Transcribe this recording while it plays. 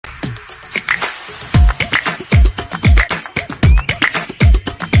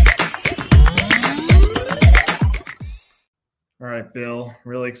right, Bill,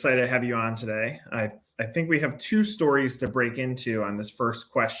 really excited to have you on today. I think we have two stories to break into on this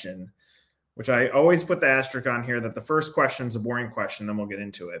first question, which I always put the asterisk on here that the first question is a boring question, then we'll get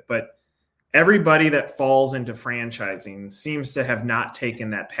into it. But everybody that falls into franchising seems to have not taken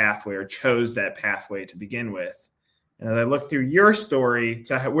that pathway or chose that pathway to begin with. And as I look through your story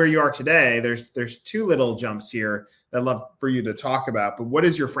to where you are today, there's two little jumps here that I'd love for you to talk about. But what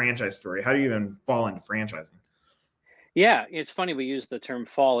is your franchise story? How do you even fall into franchising? Yeah, it's funny we use the term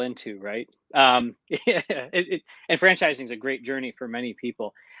fall into, right? And franchising is a great journey for many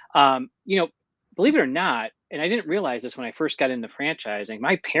people. You know, believe it or not, and I didn't realize this when I first got into franchising,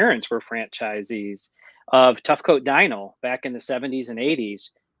 my parents were franchisees of Tough Coat Dino back in the 70s and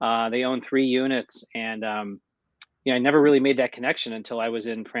 80s. They owned 3 units, and I never really made that connection until I was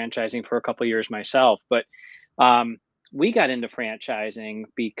in franchising for a couple of years myself. But um, we got into franchising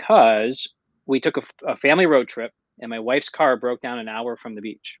because we took a family road trip and my wife's car broke down an hour from the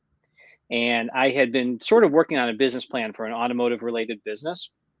beach. And I had been sort of working on a business plan for an automotive related business.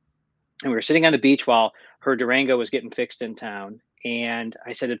 And we were sitting on the beach while her Durango was getting fixed in town. And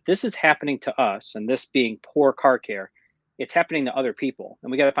I said, if this is happening to us, and this being poor car care, it's happening to other people.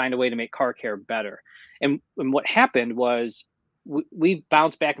 And we got to find a way to make car care better. And what happened was we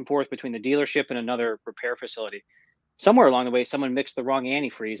bounced back and forth between the dealership and another repair facility. Somewhere along the way, someone mixed the wrong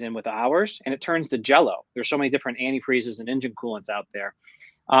antifreeze in with ours, and it turns to Jello. There's so many different antifreezes and engine coolants out there.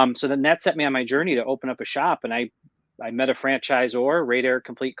 So then that set me on my journey to open up a shop, and I met a franchisor, Radar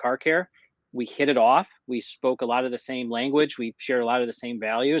Complete Car Care. We hit it off. We spoke a lot of the same language. We shared a lot of the same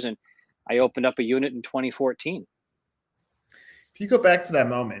values, and I opened up a unit in 2014. If you go back to that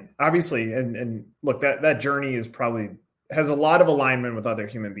moment, obviously, and look, that journey is probably has a lot of alignment with other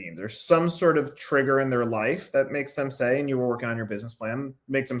human beings. There's some sort of trigger in their life that makes them say, and you were working on your business plan,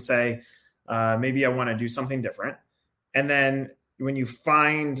 makes them say, maybe I want to do something different. And then when you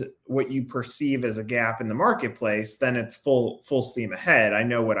find what you perceive as a gap in the marketplace, then it's full steam ahead. I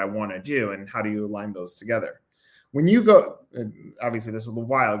know what I want to do, and how do you align those together? When you go, obviously this was a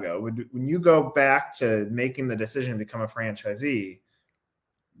while ago, when you go back to making the decision to become a franchisee,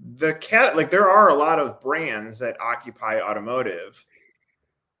 there are a lot of brands that occupy automotive.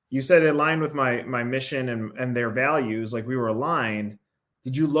 You said it aligned with my mission and their values, like we were aligned.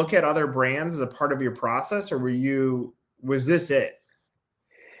 Did you look at other brands as a part of your process, or was this it?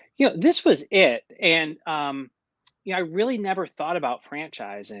 This was it. And I really never thought about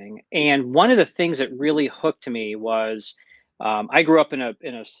franchising. And one of the things that really hooked me was I grew up in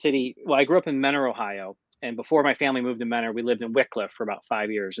a city. Well, I grew up in Mentor, Ohio. And before my family moved to Mentor, we lived in Wickliffe for about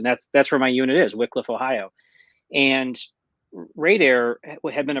 5 years. And that's where my unit is, Wickliffe, Ohio. And Radar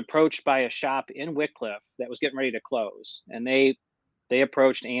had been approached by a shop in Wickliffe that was getting ready to close. And they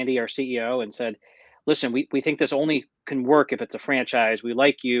approached Andy, our CEO, and said, listen, we think this only can work if it's a franchise. We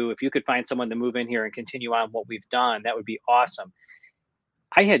like you. If you could find someone to move in here and continue on what we've done, that would be awesome.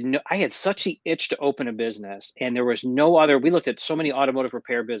 I had such the itch to open a business, and there was no other. We looked at so many automotive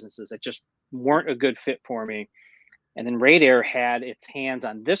repair businesses that just weren't a good fit for me. And then Radar had its hands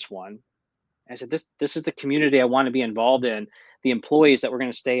on this one. I said, this is the community I want to be involved in. The employees that were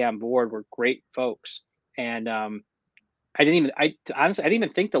going to stay on board were great folks. And honestly, I didn't even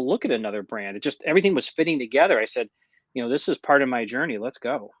think to look at another brand. It just, everything was fitting together. I said, this is part of my journey. Let's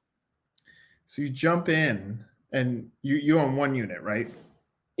go. So you jump in and you own one unit, right?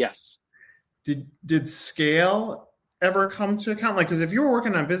 Yes. Did scale ever come to account? Like, because if you were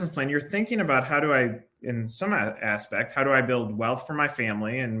working on a business plan, you're thinking about in some aspect, how do I build wealth for my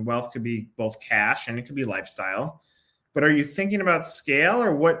family? And wealth could be both cash and it could be lifestyle. But are you thinking about scale,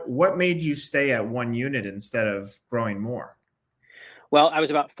 or what made you stay at one unit instead of growing more? Well, I was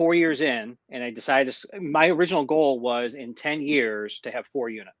about 4 years in, and I decided my original goal was in 10 years to have 4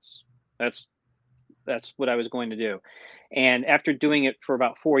 units. That's what I was going to do. And after doing it for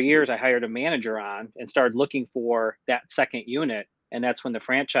about 4 years, I hired a manager on and started looking for that second unit. And that's when the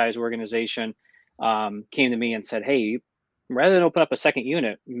franchise organization came to me and said, hey, rather than open up a second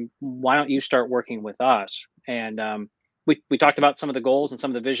unit, why don't you start working with us? And we talked about some of the goals and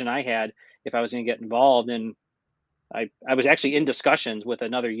some of the vision I had if I was going to get involved. And I was actually in discussions with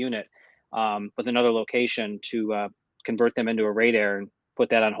another unit, with another location to convert them into a Radar, and put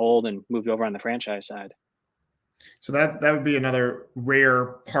that on hold and moved over on the franchise side. So that would be another rare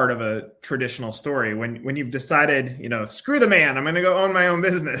part of a traditional story. When you've decided, screw the man, I'm going to go own my own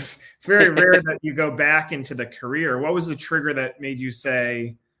business. It's very rare that you go back into the career. What was the trigger that made you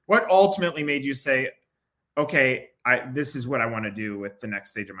say, what ultimately made you say, okay, this is what I want to do with the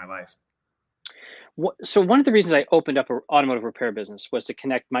next stage of my life? So one of the reasons I opened up an automotive repair business was to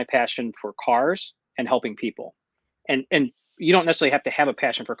connect my passion for cars and helping people. And you don't necessarily have to have a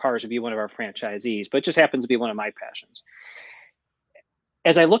passion for cars to be one of our franchisees, but it just happens to be one of my passions.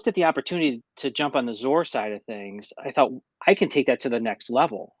 As I looked at the opportunity to jump on the Zor side of things, I thought I can take that to the next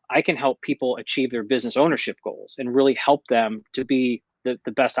level. I can help people achieve their business ownership goals and really help them to be the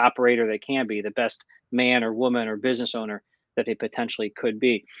best operator they can be, the best man or woman or business owner that they potentially could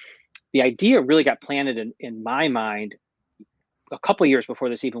be. The idea really got planted in my mind a couple of years before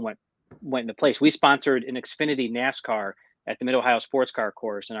this even went into place. We sponsored an Xfinity NASCAR at the Mid Ohio Sports Car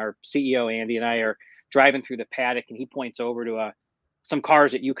Course, and our CEO Andy and I are driving through the paddock, and he points over to some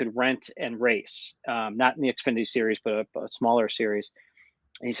cars that you could rent and race, not in the Xfinity series, but a smaller series.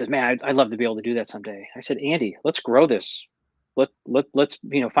 And he says, "Man, I'd love to be able to do that someday." I said, "Andy, let's grow this. Let's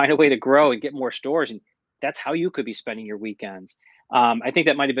find a way to grow and get more stores, and that's how you could be spending your weekends." I think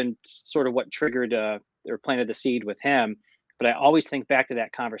that might have been sort of what triggered or planted the seed with him. But I always think back to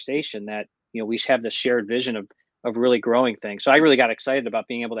that conversation that we have this shared vision of really growing things. So I really got excited about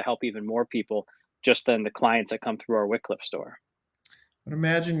being able to help even more people just than the clients that come through our Wycliffe store. But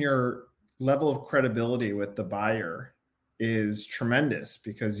imagine your level of credibility with the buyer is tremendous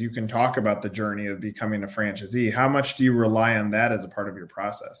because you can talk about the journey of becoming a franchisee. How much do you rely on that as a part of your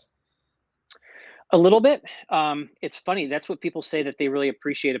process? A little bit. It's funny. That's what people say that they really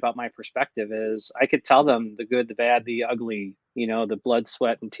appreciate about my perspective is I could tell them the good, the bad, the ugly, the blood,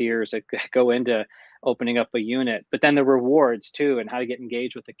 sweat, and tears that go into opening up a unit, but then the rewards too, and how to get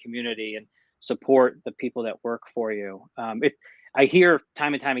engaged with the community and support the people that work for you. I hear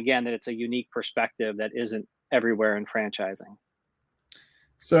time and time again that it's a unique perspective that isn't everywhere in franchising.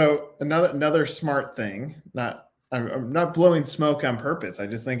 So another smart thing, I'm not blowing smoke on purpose. I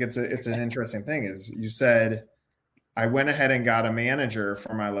just think it's an interesting thing is you said, I went ahead and got a manager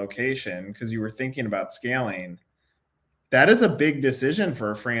for my location because you were thinking about scaling. That is a big decision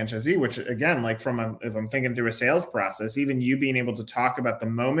for a franchisee, which again, like if I'm thinking through a sales process, even you being able to talk about the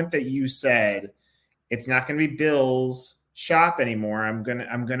moment that you said, it's not going to be Bill's shop anymore. I'm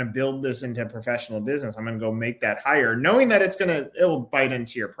gonna build this into a professional business. I'm gonna go make that higher, knowing that it'll bite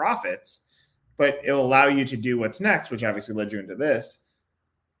into your profits, but it'll allow you to do what's next, which obviously led you into this.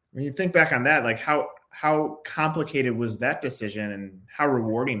 When you think back on that, like how complicated was that decision and how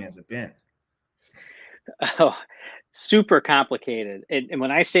rewarding has it been? Oh, super complicated. And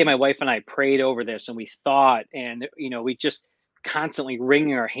when I say my wife and I prayed over this and we thought, and we just constantly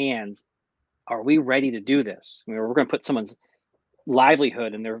wringing our hands, are we ready to do this? We're going to put someone's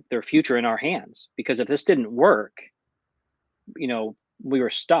livelihood and their future in our hands, because if this didn't work, we were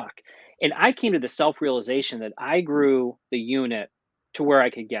stuck. And I came to the self-realization that I grew the unit to where I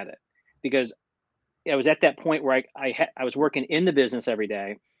could get it, because I was at that point where I was working in the business every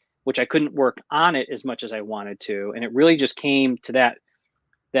day, which I couldn't work on it as much as I wanted to. And it really just came to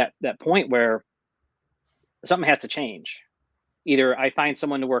that point where something has to change. Either I find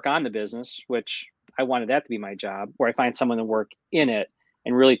someone to work on the business, which I wanted that to be my job, or I find someone to work in it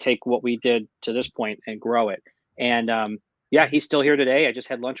and really take what we did to this point and grow it. And yeah, he's still here today. I just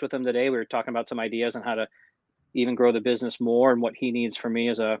had lunch with him today. We were talking about some ideas on how to even grow the business more and what he needs from me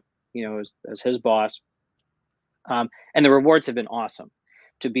as as his boss. And the rewards have been awesome.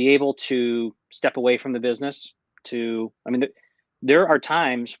 To be able to step away from the business there are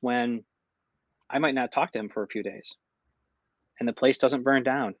times when I might not talk to him for a few days and the place doesn't burn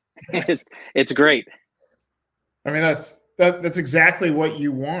down. It's great. I mean, that's exactly what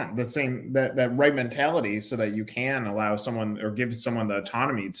you want. The same, that right mentality, so that you can allow someone or give someone the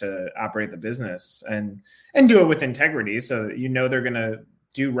autonomy to operate the business and do it with integrity, so that they're going to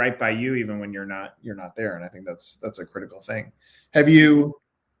do right by you even when you're not there. And I think that's a critical thing. Have you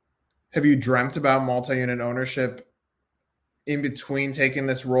dreamt about multi-unit ownership in between taking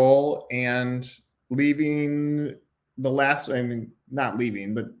this role and leaving not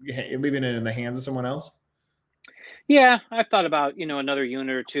leaving, but leaving it in the hands of someone else? Yeah, I've thought about, another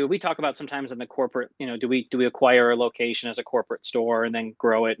unit or two. We talk about sometimes in the corporate, do we acquire a location as a corporate store and then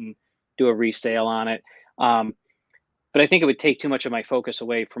grow it and do a resale on it? But I think it would take too much of my focus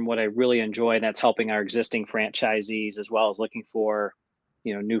away from what I really enjoy, and that's helping our existing franchisees as well as looking for,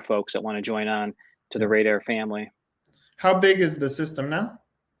 new folks that want to join on to the Radar family. How big is the system now?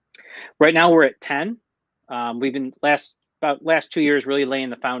 Right now we're at 10. We've been last 2 years really laying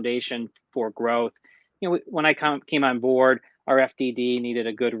the foundation for growth. When I came on board, our FDD needed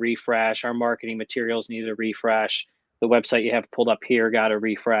a good refresh. Our marketing materials needed a refresh. The website you have pulled up here got a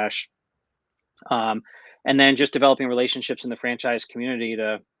refresh. And then just developing relationships in the franchise community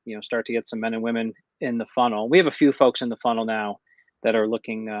to, start to get some men and women in the funnel. We have a few folks in the funnel now that are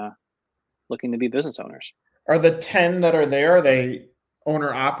looking to be business owners. Are the 10 that are there, are they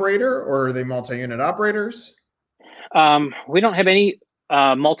owner operator or are they multi-unit operators? We don't have any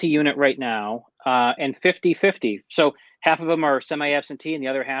multi-unit right now, and 50-50. So half of them are semi-absentee and the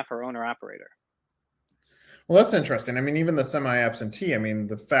other half are owner-operator. Well, that's interesting. I mean, even the semi-absentee, I mean,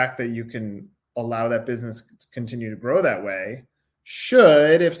 the fact that you can allow that business to continue to grow that way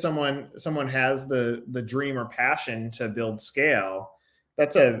should, if someone has the dream or passion to build scale,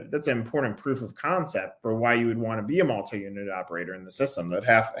 that's an important proof of concept for why you would want to be a multi-unit operator in the system, that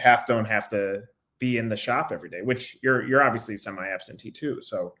half don't have to be in the shop every day, which you're obviously semi-absentee too.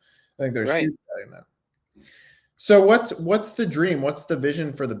 So I think there's Right. huge value in that. So what's the dream? What's the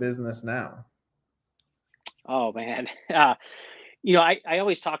vision for the business now? Oh man. I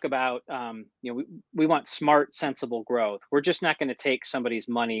always talk about, we want smart, sensible growth. We're just not going to take somebody's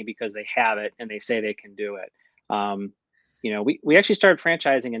money because they have it and they say they can do it. We actually started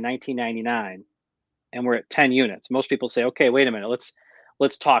franchising in 1999 and we're at 10 units. Most people say, okay, wait a minute,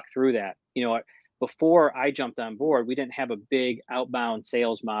 let's talk through that. Before I jumped on board, we didn't have a big outbound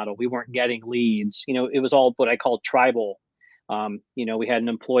sales model. We weren't getting leads. It was all what I called tribal. We had an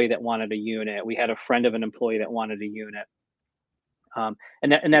employee that wanted a unit. We had a friend of an employee that wanted a unit.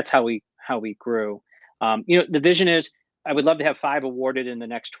 And that's how we grew. The vision is I would love to have 5 awarded in the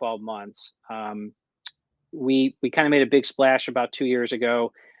next 12 months. We kind of made a big splash about 2 years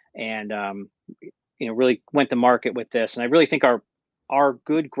ago, and really went to market with this. And I really think our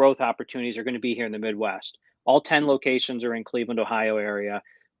good growth opportunities are going to be here in the Midwest. All 10 locations are in Cleveland, Ohio area.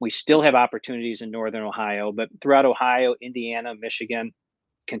 We still have opportunities in Northern Ohio, but throughout Ohio, Indiana, Michigan,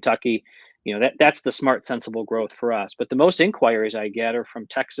 Kentucky, that's the smart, sensible growth for us. But the most inquiries I get are from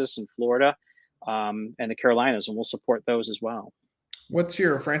Texas and Florida, and the Carolinas, and we'll support those as well. What's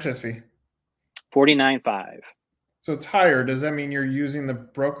your franchise fee? $49.5. So it's higher. Does that mean you're using the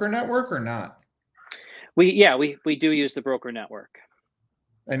broker network or not? We do use the broker network.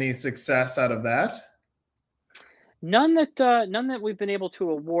 Any success out of that? None that we've been able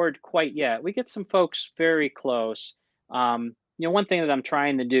to award quite yet. We get some folks very close. One thing that I'm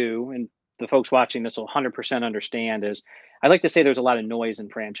trying to do, and the folks watching this will 100% understand, is I like to say there's a lot of noise in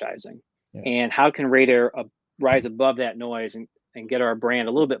franchising. Yeah. And how can Radar rise above that noise and get our brand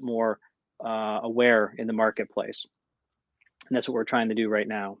a little bit more aware in the marketplace? And that's what we're trying to do right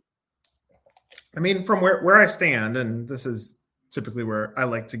now. I mean, from where I stand, and this is typically where I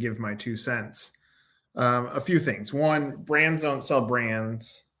like to give my 2 cents, a few things. One, brands don't sell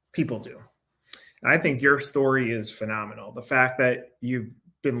brands, people do. And I think your story is phenomenal. The fact that you've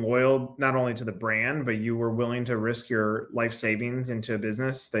been loyal not only to the brand, but you were willing to risk your life savings into a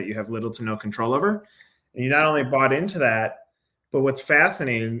business that you have little to no control over. And you not only bought into that, but what's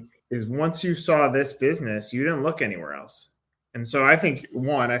fascinating is once you saw this business, you didn't look anywhere else. And so I think,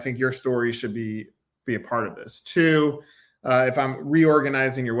 one, your story should be a part of this. 2, if I'm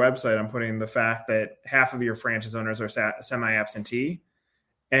reorganizing your website, I'm putting the fact that half of your franchise owners are semi-absentee,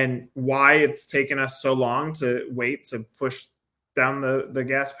 and why it's taken us so long to wait to push down the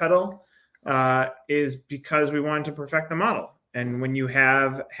gas pedal is because we wanted to perfect the model. And when you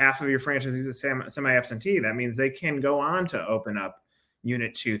have half of your franchisees as semi-absentee, that means they can go on to open up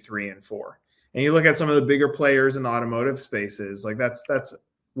unit 2, 3, and 4. And you look at some of the bigger players in the automotive spaces, like that's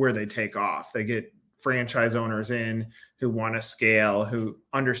where they take off. They get franchise owners in who want to scale, who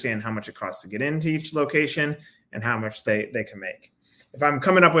understand how much it costs to get into each location and how much they can make. If I'm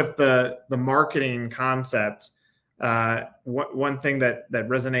coming up with the marketing concept, one thing that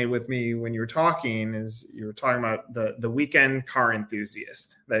resonated with me when you were talking is you were talking about the weekend car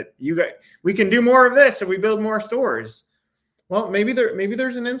enthusiast, that we can do more of this if we build more stores. Well, maybe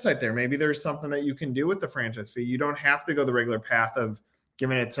there's an insight there. Maybe there's something that you can do with the franchise fee. You don't have to go the regular path of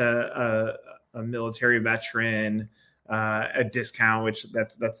giving it to a military veteran, a discount, which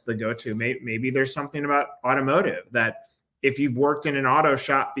that's the go-to. Maybe there's something about automotive that if you've worked in an auto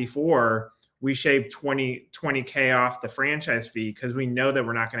shop before, we shave 20K off the franchise fee because we know that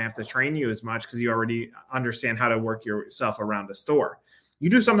we're not going to have to train you as much because you already understand how to work yourself around the store. You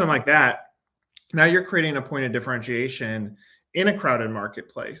do something like that, now you're creating a point of differentiation in a crowded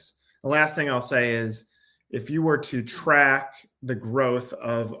marketplace. The last thing I'll say is if you were to track the growth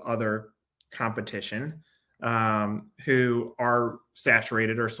of other competition who are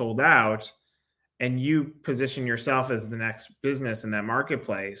saturated or sold out, and you position yourself as the next business in that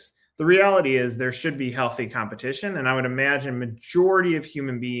marketplace, the reality is there should be healthy competition. And I would imagine majority of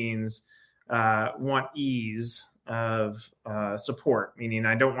human beings want ease of support, meaning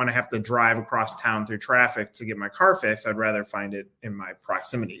I don't want to have to drive across town through traffic to get my car fixed. I'd rather find it in my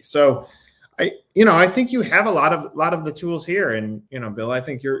proximity. So I think you have a lot of the tools here. And, Bill, I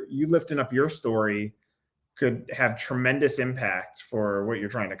think you lifting up your story could have tremendous impact for what you're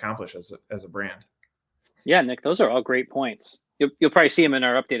trying to accomplish as a brand. Yeah, Nick, those are all great points. You'll probably see them in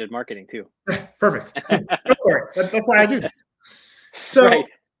our updated marketing too. Perfect. Go for it. That's why I do this. So, Right.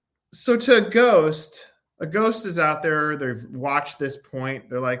 so to a ghost is out there. They've watched this point.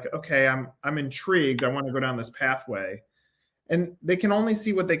 They're like, okay, I'm intrigued. I want to go down this pathway, and they can only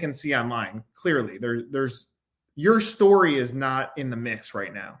see what they can see online. Clearly, there's your story is not in the mix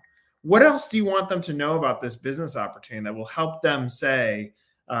right now. What else do you want them to know about this business opportunity that will help them say,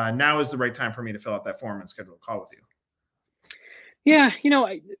 now is the right time for me to fill out that form and schedule a call with you? Yeah,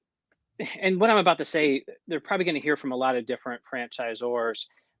 and what I'm about to say, they're probably going to hear from a lot of different franchisors,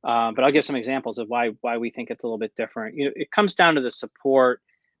 but I'll give some examples of why we think it's a little bit different. It comes down to the support,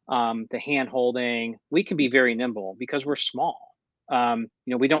 the hand holding. We can be very nimble because we're small.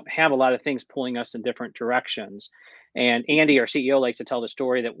 We don't have a lot of things pulling us in different directions. And Andy, our CEO, likes to tell the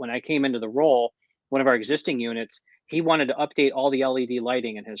story that when I came into the role, one of our existing units, he wanted to update all the LED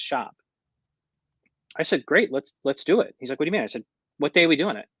lighting in his shop. I said, "Great, let's do it." He's like, "What do you mean?" I said, "What day are we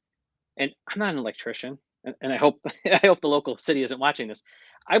doing it?" And I'm not an electrician, and I hope I hope the local city isn't watching this.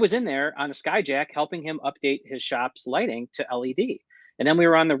 I was in there on a Skyjack helping him update his shop's lighting to LED, and then we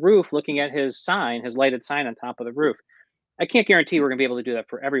were on the roof looking at his sign, his lighted sign on top of the roof. I can't guarantee we're going to be able to do that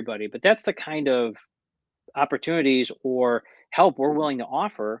for everybody, but that's the kind of opportunities or help we're willing to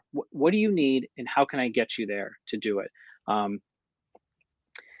offer. What do you need, and how can I get you there to do it? Um,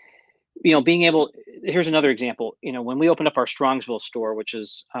 Being able. Here's another example. When we opened up our Strongsville store, which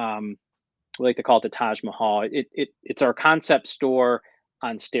is we like to call it the Taj Mahal. It's our concept store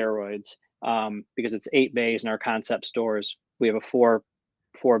on steroids, because it's 8 bays in our concept stores. We have a four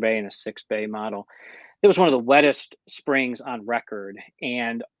bay and a 6 bay model. It was one of the wettest springs on record,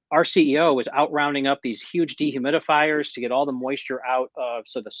 and our CEO was out rounding up these huge dehumidifiers to get all the moisture out of,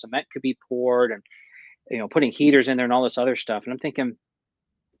 so the cement could be poured, and putting heaters in there and all this other stuff. And I'm thinking,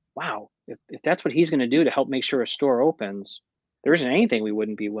 wow, if that's what he's going to do to help make sure a store opens, there isn't anything we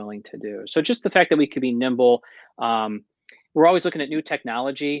wouldn't be willing to do. So just the fact that we could be nimble, we're always looking at new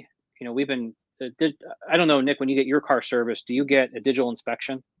technology. We've been, I don't know, Nick, when you get your car serviced, do you get a digital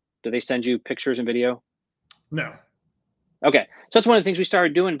inspection? Do they send you pictures and video? No. Okay. So that's one of the things we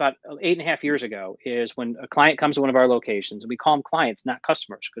started doing about 8.5 years ago, is when a client comes to one of our locations, and we call them clients, not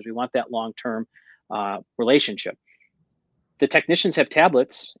customers, because we want that long-term relationship. The technicians have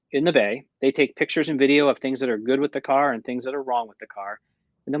tablets in the bay. They take pictures and video of things that are good with the car and things that are wrong with the car.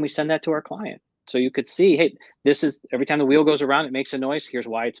 And then we send that to our client. So you could see, hey, this is, every time the wheel goes around, it makes a noise. Here's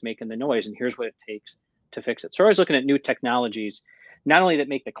why it's making the noise, and here's what it takes to fix it. So we're always looking at new technologies, not only that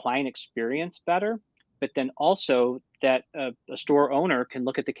make the client experience better, but then also that a store owner can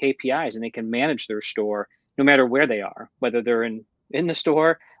look at the KPIs and they can manage their store no matter where they are, whether they're in the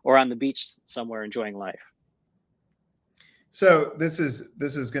store or on the beach somewhere enjoying life. So this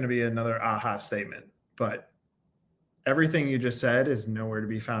is going to be another aha statement, but everything you just said is nowhere to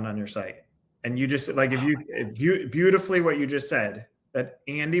be found on your site. And you just, like, if you beautifully what you just said, that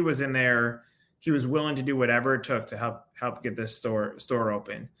Andy was in there, he was willing to do whatever it took to help get this store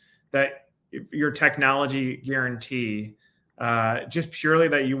open. That your technology guarantee, just purely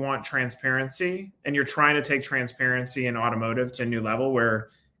that you want transparency, and you're trying to take transparency in automotive to a new level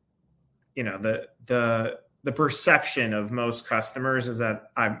where, the perception of most customers is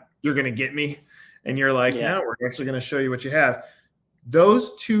that you're going to get me, and you're like, no, we're actually going to show you what you have.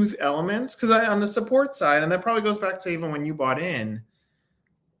 Those two elements, because on the support side, and that probably goes back to even when you bought in,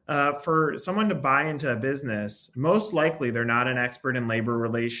 for someone to buy into a business, most likely they're not an expert in labor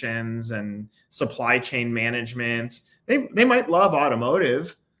relations and supply chain management. They might love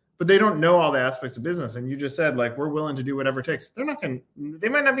automotive, but they don't know all the aspects of business. And you just said, like, we're willing to do whatever it takes. They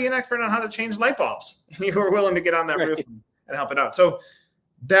might not be an expert on how to change light bulbs. And you were willing to get on that roof and help it out. So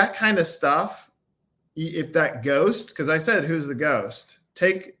that kind of stuff, if that ghost, because I said, who's the ghost?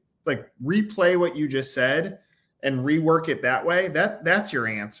 Replay what you just said and rework it that way. That's your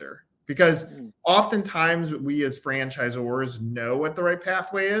answer. Because oftentimes we as franchisors know what the right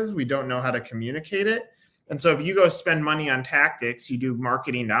pathway is. We don't know how to communicate it. And so if you go spend money on tactics, you do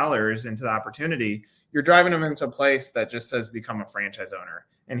marketing dollars into the opportunity, you're driving them into a place that just says become a franchise owner.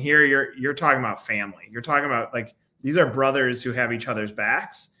 And here you're talking about family. You're talking about, like, these are brothers who have each other's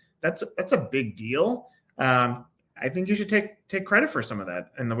backs. That's a big deal. I think you should take credit for some of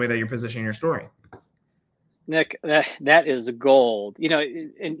that in the way that you're positioning your story. Nick, that is gold.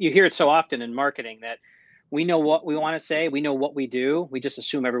 And you hear it so often in marketing that we know what we want to say. We know what we do. We just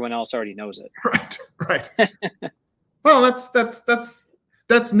assume everyone else already knows it. Right. Well,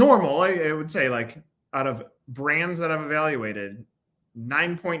 that's normal. I would say, like, out of brands that I've evaluated,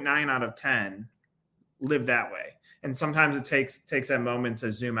 9.9 out of 10 live that way. And sometimes it takes that moment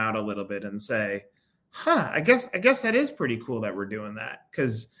to zoom out a little bit and say, I guess that is pretty cool that we're doing that.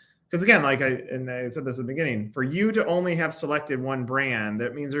 Because again, like I said this at the beginning, for you to only have selected one brand,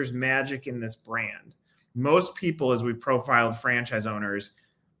 that means there's magic in this brand. Most people, as we profiled franchise owners,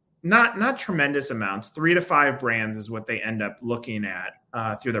 not tremendous amounts, 3 to 5 brands is what they end up looking at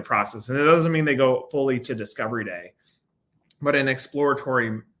through their process. And it doesn't mean they go fully to discovery day, but in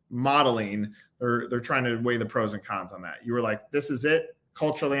exploratory modeling, they're trying to weigh the pros and cons on that. You were like, this is it.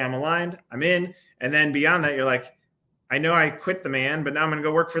 Culturally, I'm aligned. I'm in. And then beyond that, you're like, I know I quit the man, but now I'm going to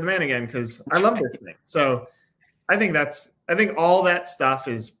go work for the man again because I love this thing. So I think all that stuff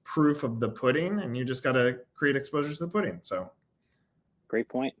is proof of the pudding, and you just got to create exposure to the pudding. So great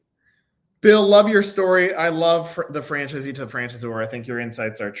point. Bill, love your story. I love the franchisee to franchisor. I think your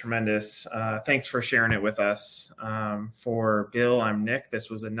insights are tremendous. Thanks for sharing it with us. For Bill, I'm Nick. This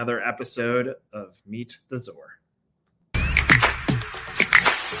was another episode of Meet the Zor.